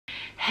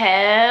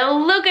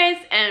Hello guys,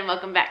 and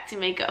welcome back to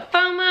Makeup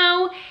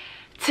FOMO.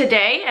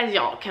 Today, as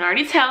y'all can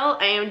already tell,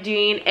 I am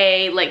doing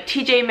a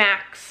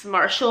TJMAXX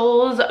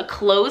Marshalls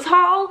clothes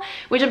haul,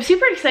 which I'm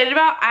super excited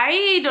about.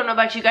 I don't know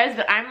about you guys,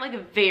 but I'm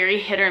like very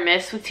hit or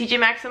miss with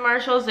TJMAXX and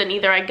Marshalls, and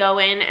either I go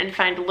in and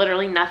find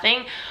literally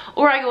nothing,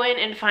 or I go in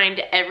and find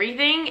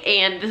everything,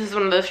 and this is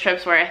one of those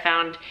trips where I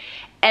found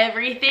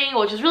everything,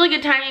 which is really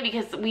good timing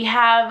because we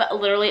have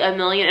literally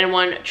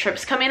 1,000,001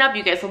 trips coming up.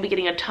 You guys will be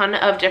getting a ton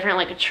of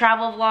different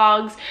travel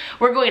vlogs.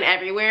 We're going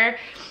everywhere.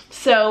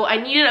 So I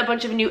needed a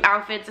bunch of new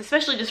outfits,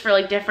 especially just for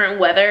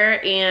different weather,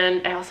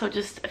 and I also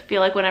just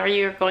feel like whenever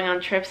you're going on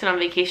trips and on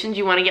vacations,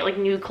 you want to get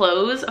new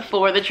clothes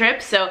for the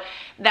trip. So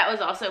that was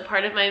also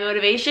part of my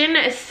motivation.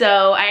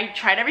 So I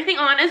tried everything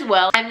on as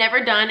well. I've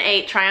never done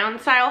a try-on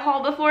style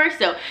haul before,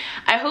 so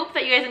I hope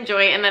that you guys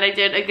enjoy and that I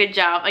did a good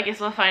job. I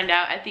guess we'll find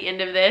out at the end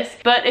of this.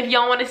 But if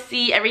y'all want to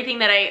see everything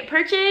that I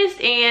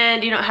purchased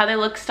and how they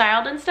look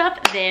styled and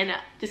stuff, then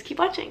just keep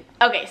watching.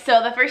 Okay,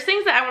 so the first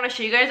things that I want to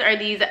show you guys are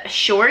these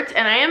shorts,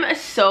 and I am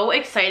so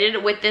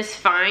excited with this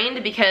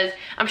find because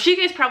I'm sure you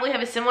guys probably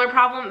have a similar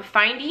problem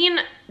finding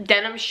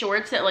denim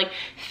shorts that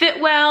fit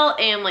well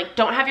and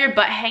don't have your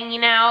butt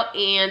hanging out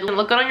and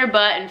look good on your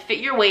butt and fit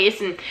your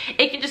waist, and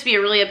it can just be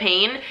really a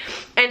pain.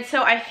 And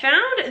so I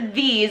found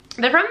these.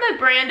 They're from the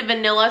brand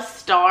Vanilla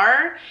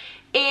Star,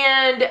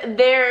 and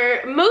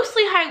they're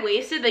mostly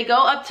high-waisted. They go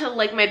up to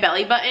my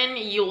belly button,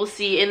 you will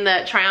see in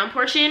the try-on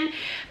portion,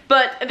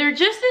 but they're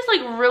just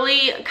this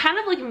really kind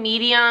of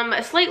medium,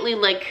 slightly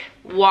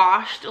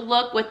washed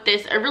look with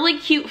a really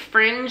cute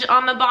fringe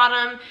on the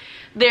bottom.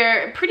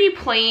 They're pretty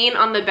plain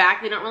on the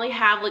back. They don't really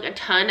have a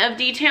ton of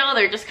detail.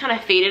 They're just kind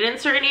of faded in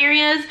certain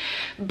areas,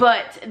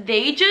 but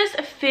they just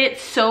fit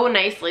so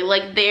nicely.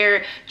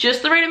 They're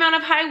just the right amount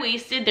of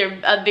high-waisted. They're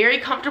a very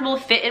comfortable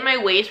fit in my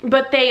waist,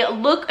 but they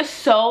look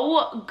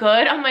so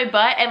good on my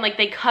butt, and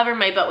they cover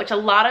my butt, which a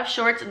lot of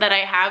shorts that I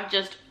have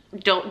just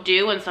don't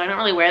do, and so I don't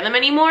really wear them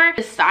anymore.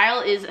 The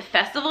style is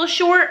festival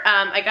short.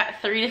 I got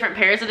 3 different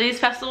pairs of these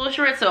festival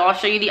shorts, so I'll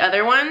show you the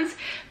other ones,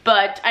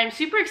 but I'm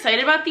super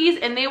excited about these,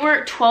 and they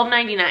were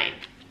 $12.99.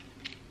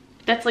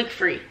 That's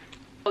free.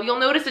 You'll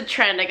notice a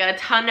trend. I got a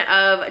ton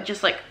of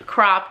just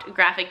cropped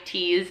graphic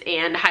tees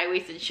and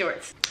high-waisted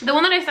shorts. The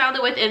one that I styled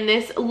it with in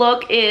this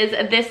look is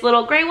this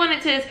little gray one.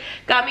 It says,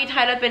 "Got me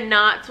tied up in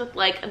knots," with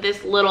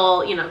this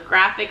little,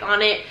 graphic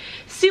on it.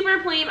 Super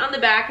plain on the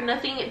back,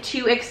 nothing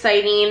too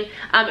exciting.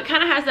 It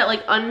kind of has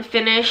that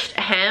unfinished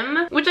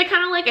hem, which I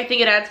kind of like. I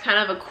think it adds kind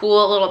of a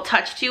cool little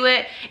touch to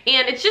it.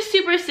 And it's just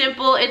super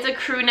simple. It's a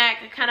crew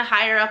neck, kind of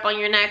higher up on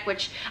your neck,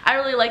 which I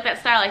really like that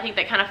style. I think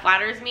that kind of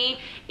flatters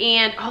me.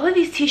 And all of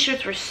these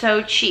t-shirts were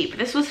so cheap.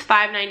 This was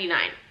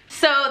 $5.99.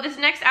 So this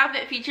next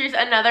outfit features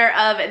another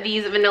of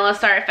these Vanilla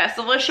Star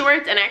Festival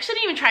shorts, and I actually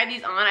didn't even try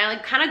these on. I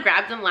kind of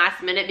grabbed them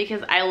last minute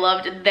because I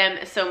loved them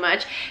so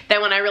much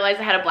that when I realized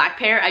I had a black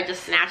pair, I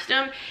just snatched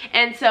them.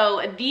 And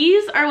so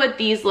these are what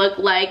these look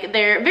like.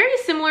 They're very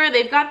similar.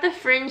 They've got the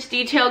fringe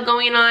detail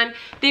going on.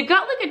 They've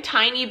got a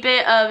tiny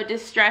bit of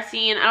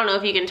distressing, I don't know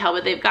if you can tell,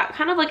 but they've got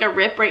kind of a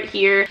rip right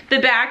here. The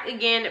back,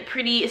 again,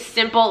 pretty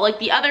simple like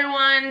the other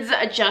ones,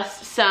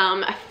 just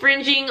some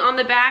fringing on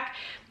the back.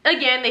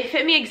 Again, they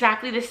fit me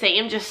exactly the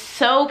same, just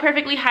so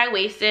perfectly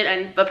high-waisted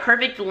and the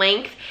perfect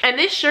length. And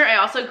this shirt I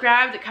also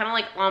grabbed kind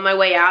of on my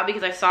way out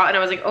because I saw it and I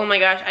was like, oh my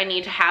gosh, I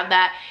need to have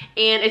that.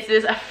 And it's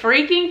this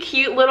freaking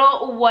cute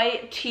little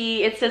white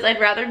tee. It says, "I'd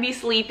rather be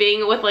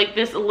sleeping," with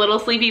this little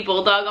sleepy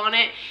bulldog on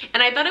it.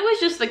 And I thought it was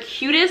just the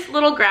cutest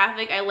little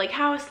graphic. I like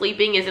how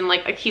sleeping is in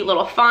a cute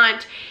little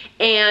font.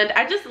 And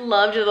I just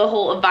loved the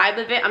whole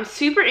vibe of it. I'm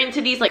super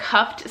into these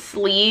cuffed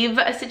sleeve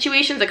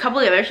situations. A couple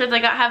of the other shirts I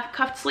got have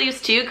cuffed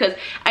sleeves too, because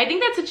I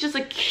think that's just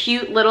a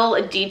cute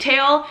little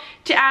detail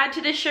to add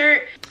to this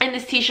shirt. And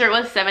this t-shirt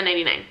was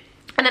 $7.99.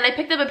 And then I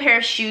picked up a pair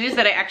of shoes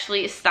that I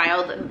actually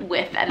styled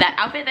with that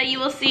outfit that you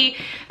will see.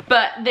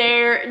 But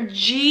they're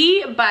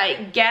G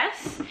by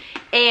Guess.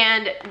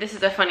 And this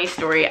is a funny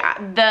story.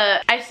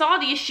 I saw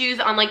these shoes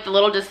on the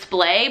little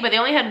display, but they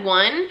only had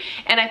one,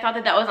 and I thought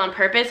that was on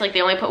purpose. They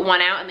only put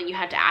one out and then you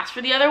had to ask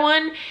for the other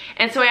one.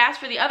 And so I asked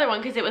for the other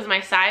one because it was my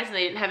size and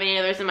they didn't have any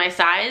others in my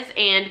size,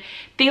 and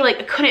they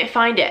couldn't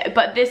find it.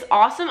 But this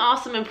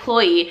awesome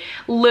employee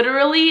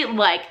literally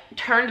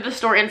turned the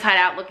store inside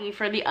out looking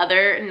for the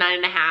other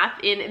 9.5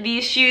 in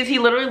these shoes. He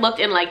literally looked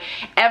in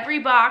every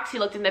box. He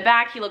looked in the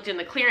back, he looked in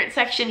the clearance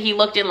section, he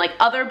looked in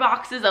other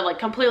boxes of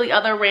completely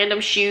other random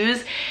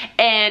shoes,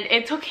 and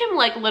it took him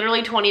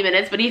literally 20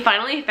 minutes, but he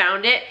finally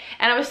found it.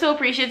 And I was so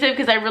appreciative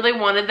because I really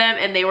wanted them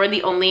and they were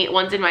the only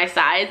ones in my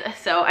size.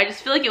 So I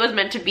just feel like it was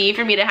meant to be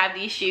for me to have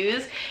these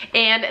shoes,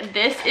 and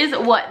this is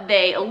what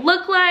they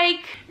look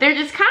like. They're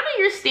just kind of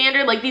your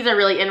standard, these are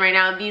really in right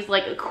now, these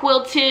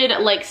quilted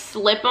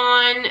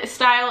slip-on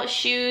style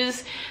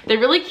shoes. They're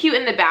really cute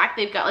in the back.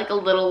 They've got a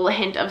little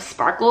hint of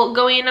sparkle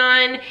going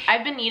on.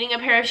 I've been needing a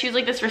pair of shoes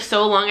like this for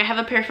so long. I have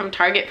a pair from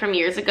Target from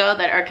years ago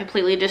that are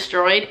completely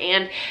destroyed,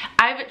 and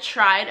I've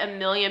tried a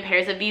million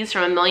pairs of these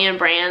from a million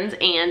brands,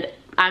 and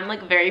I'm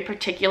like very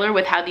particular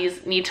with how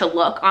these need to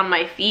look on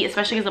my feet,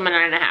 especially because I'm a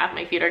 9.5.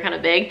 My feet are kind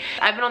of big.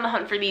 I've been on the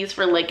hunt for these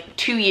for like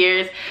 2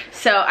 years,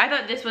 so I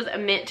thought this was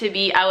meant to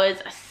be. I was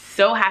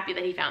so happy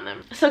that he found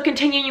them. So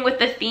continuing with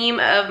the theme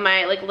of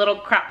my like little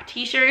crop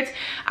t-shirts,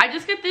 I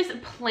just got this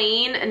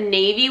plain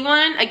navy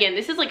one. Again,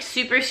 this is like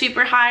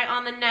super high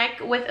on the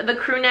neck with the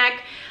crew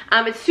neck.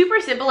 It's super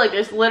simple, like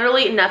there's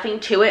literally nothing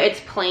to it. It's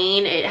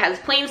plain, it has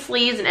plain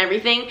sleeves and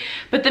everything,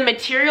 but the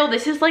material,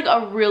 this is like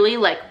a really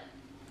like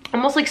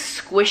almost like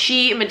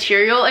squishy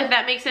material, if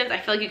that makes sense. I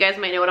feel like you guys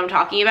might know what I'm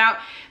talking about,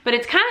 but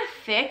it's kind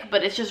of thick,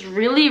 but it's just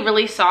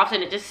really soft,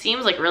 and it just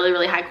seems like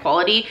really high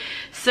quality.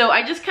 So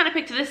I just kind of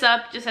picked this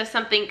up just as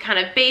something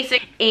kind of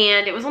basic,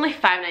 and it was only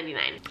 $5.99.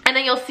 And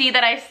then you'll see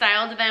that I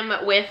styled them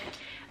with,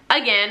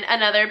 again,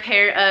 another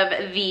pair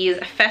of these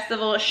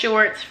festival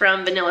shorts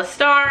from Vanilla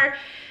Star.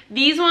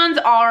 These ones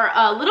are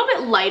a little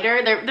bit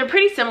lighter. They're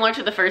pretty similar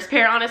to the first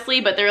pair, honestly,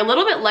 but they're a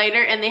little bit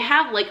lighter, and they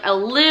have like a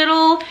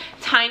little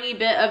tiny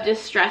bit of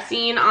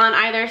distressing on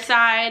either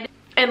side,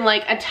 and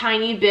like a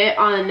tiny bit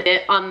on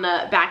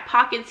the back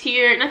pockets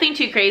here. Nothing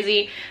too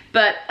crazy,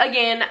 but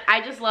again,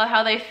 I just love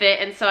how they fit,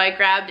 and so I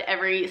grabbed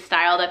every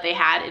style that they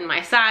had in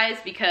my size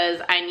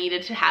because I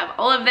needed to have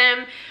all of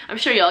them. I'm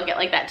sure y'all get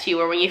like that too,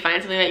 where when you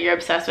find something that you're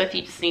obsessed with,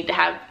 you just need to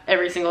have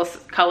every single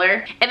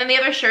color. And then the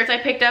other shirts I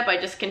picked up, I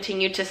just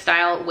continued to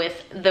style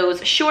with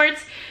those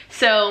shorts.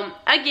 So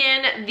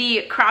again,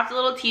 the cropped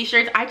little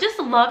t-shirts, I just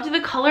loved the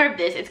color of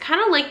this. It's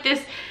kind of like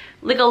this,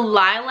 like a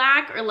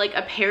lilac or like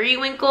a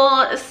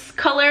periwinkle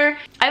color.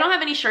 I don't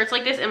have any shirts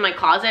like this in my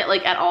closet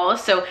like at all,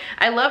 so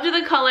I loved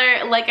the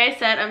color. Like I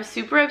said, I'm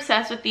super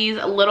obsessed with these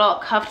little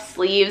cuffed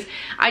sleeves.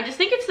 I just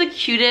think it's the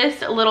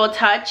cutest little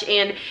touch,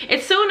 and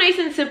it's so nice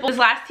and simple. This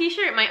last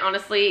t-shirt might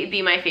honestly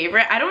be my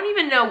favorite. I don't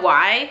even know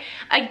why.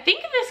 I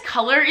think this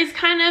color is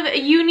kind of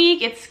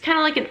unique. It's kind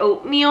of like an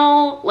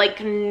oatmeal,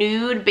 like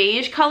nude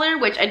beige color,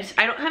 which I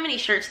don't have any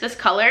shirts this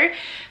color.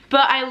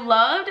 But I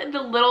loved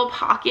the little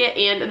pocket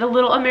and the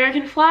little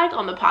American flag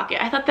on the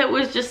pocket. I thought that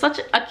was just such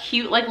a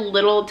cute like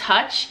little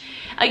touch.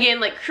 Again,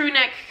 like crew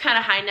neck, kind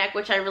of high neck,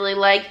 which I really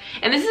like.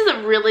 And this is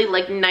a really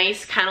like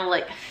nice kind of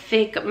like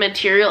thick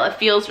material. It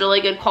feels really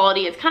good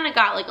quality. It's kind of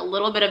got like a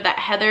little bit of that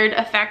heathered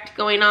effect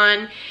going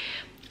on.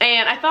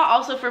 And I thought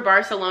also for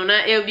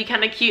Barcelona, it would be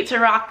kind of cute to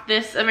rock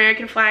this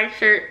American flag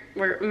shirt.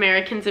 We're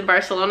Americans in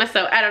Barcelona,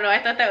 so I don't know.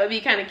 I thought that would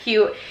be kind of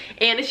cute.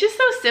 And it's just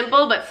so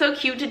simple, but so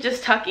cute to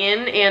just tuck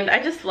in, and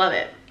I just love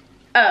it.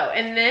 Oh,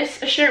 and this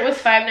shirt was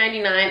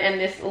 $5.99,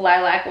 and this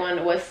lilac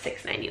one was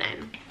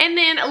 $6.99. And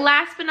then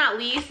last but not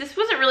least, this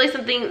wasn't really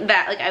something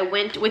that like I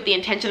went with the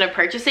intention of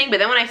purchasing, but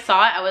then when I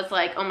saw it, I was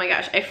like, oh my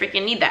gosh, I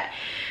freaking need that.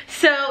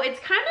 So it's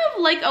kind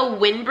of like a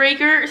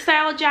windbreaker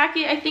style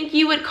jacket, I think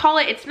you would call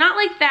it. It's not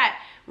like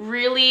that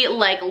really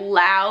like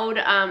loud,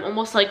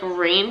 almost like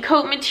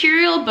raincoat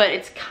material, but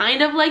it's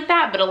kind of like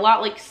that, but a lot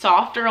like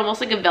softer,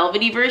 almost like a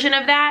velvety version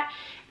of that.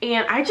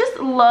 And I just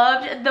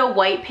loved the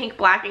white, pink,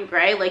 black, and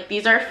gray. Like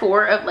these are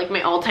 4 of like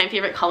my all-time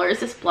favorite colors.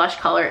 This blush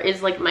color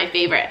is like my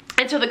favorite.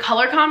 And so the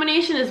color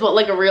combination is what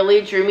like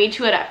really drew me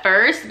to it at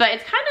first, but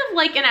it's kind of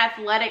like an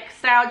athletic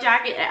style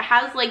jacket. It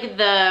has like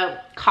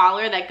the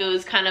collar that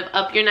goes kind of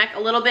up your neck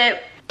a little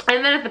bit.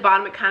 And then at the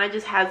bottom, it kind of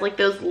just has like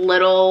those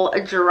little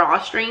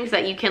drawstrings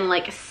that you can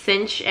like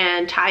cinch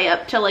and tie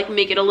up to like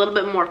make it a little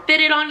bit more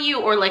fitted on you,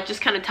 or like just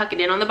kind of tuck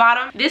it in on the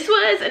bottom. This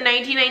was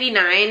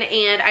 $19.99,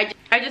 and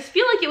I just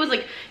feel like it was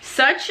like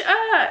such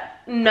a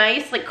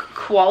nice like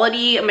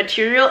quality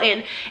material,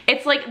 and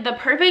it's like the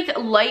perfect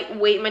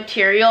lightweight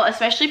material,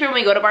 especially for when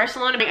we go to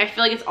Barcelona. I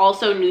feel like it's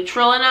also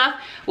neutral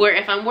enough where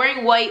if I'm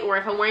wearing white or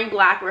if I'm wearing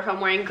black or if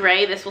I'm wearing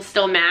gray, this will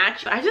still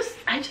match. I just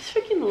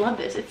freaking love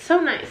this. It's so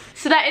nice.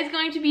 So that is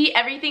going to be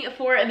everything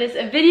for this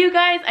video,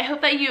 guys. I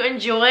hope that you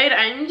enjoyed.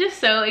 I'm just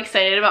so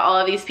excited about all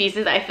of these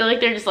pieces. I feel like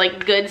they're just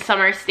like good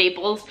summer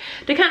staples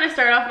to kind of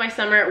start off my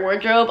summer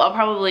wardrobe. I'll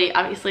probably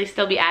obviously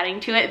still be adding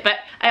to it, but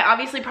I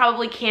obviously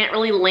probably can't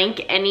really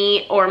link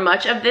any or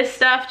much of this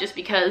stuff just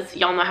because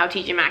y'all know how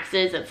TJMAXX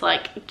is. It's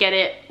like get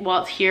it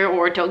while it's here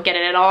or don't get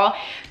it at all.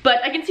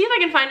 But I can see if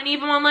I can find any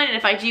of them online, and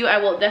if I do, I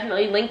will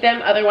definitely link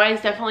them.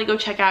 Otherwise, definitely go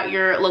check out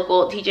your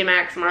local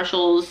TJMAXX,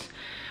 Marshalls,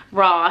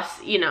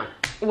 Ross, you know,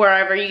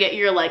 wherever you get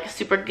your like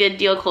super good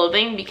deal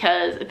clothing,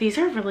 because these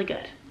are really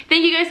good.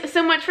 Thank you guys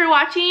so much for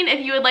watching.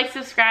 If you would like to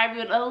subscribe, we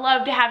would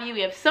love to have you.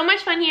 We have so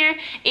much fun here,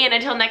 and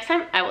until next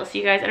time, I will see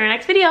you guys in our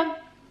next video.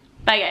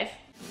 Bye, guys.